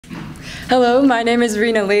Hello, my name is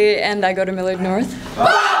Rena Lee, and I go to Millard North.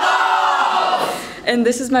 And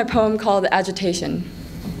this is my poem called Agitation.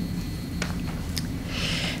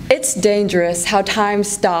 It's dangerous how time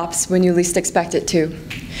stops when you least expect it to.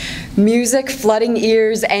 Music flooding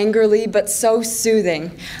ears angrily, but so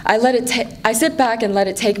soothing. I sit back and let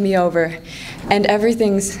it take me over, and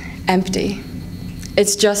everything's empty.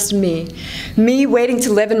 It's just me waiting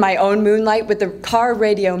to live in my own moonlight with the car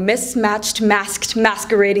radio mismatched, masked,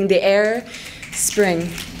 masquerading the air. Spring,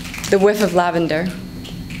 the whiff of lavender.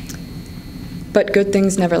 But good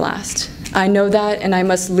things never last. I know that, and I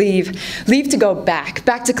must leave to go back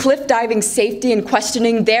to cliff diving safety and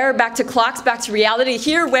questioning, there, back to clocks, back to reality,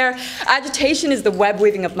 here where agitation is the web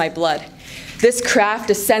weaving of my blood. This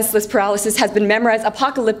craft of senseless paralysis has been memorized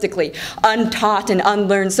apocalyptically, untaught and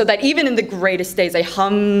unlearned, so that even in the greatest days I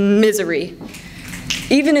hum misery.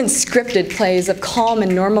 Even in scripted plays of calm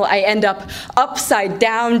and normal, I end up upside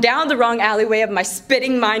down the wrong alleyway of my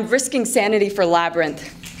spitting mind, risking sanity for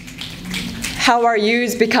labyrinth. How our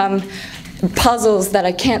yous become puzzles that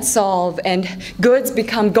I can't solve, and goods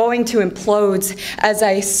become going to implodes as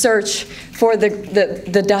I search for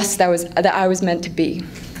the dust that I was meant to be.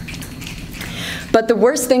 But the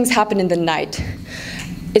worst things happen in the night.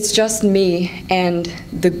 It's just me and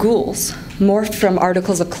the ghouls, morphed from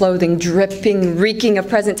articles of clothing, dripping, reeking of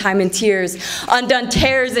present time and tears, undone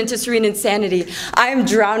tears into serene insanity. I am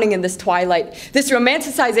drowning in this twilight, this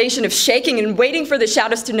romanticization of shaking and waiting for the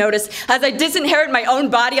shadows to notice as I disinherit my own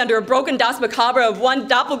body under a broken das macabre of one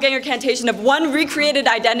doppelganger cantation of one recreated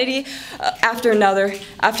identity after another,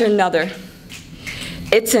 after another.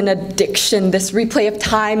 It's an addiction, this replay of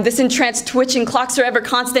time, this entranced twitching, clocks are ever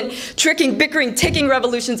constant, tricking, bickering, ticking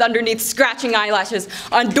revolutions underneath scratching eyelashes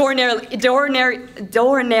on doornail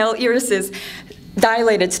irises,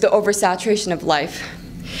 dilated to the oversaturation of life.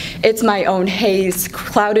 It's my own haze,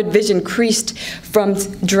 clouded vision creased from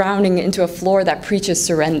drowning into a floor that preaches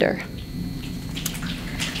surrender.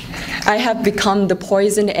 I have become the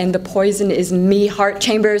poison, and the poison is me. Heart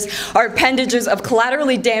chambers are appendages of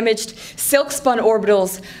collaterally damaged, silk-spun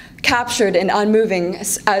orbitals, captured and unmoving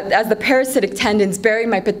as the parasitic tendons bury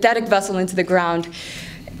my pathetic vessel into the ground.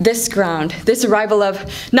 This arrival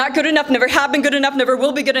of not good enough, never have been good enough, never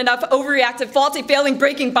will be good enough, overreactive, faulty, failing,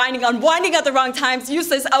 breaking, binding, unwinding at the wrong times,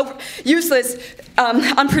 useless,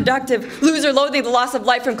 unproductive, loser, loathing the loss of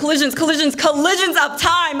life from collisions of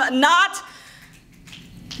time, not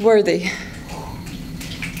worthy.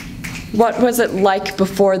 What was it like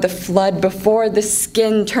before the flood, before the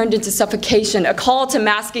skin turned into suffocation, a call to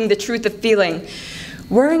masking the truth of feeling?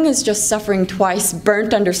 Worrying is just suffering twice,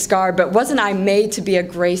 burnt under scar, but wasn't I made to be a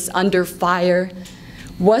grace under fire?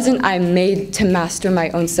 Wasn't I made to master my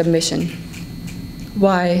own submission?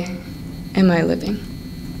 Why am I living?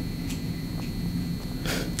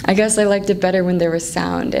 I guess I liked it better when there was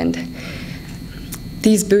sound, and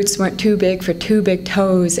these boots weren't too big for two big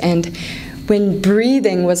toes, and when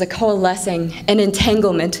breathing was a coalescing, an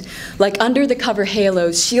entanglement, like under-the-cover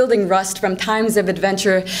halos, shielding rust from times of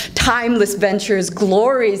adventure, timeless ventures,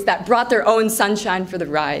 glories that brought their own sunshine for the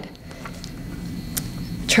ride.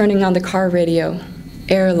 Turning on the car radio,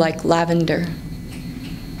 air like lavender.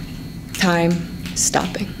 Time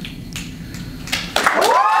stopping.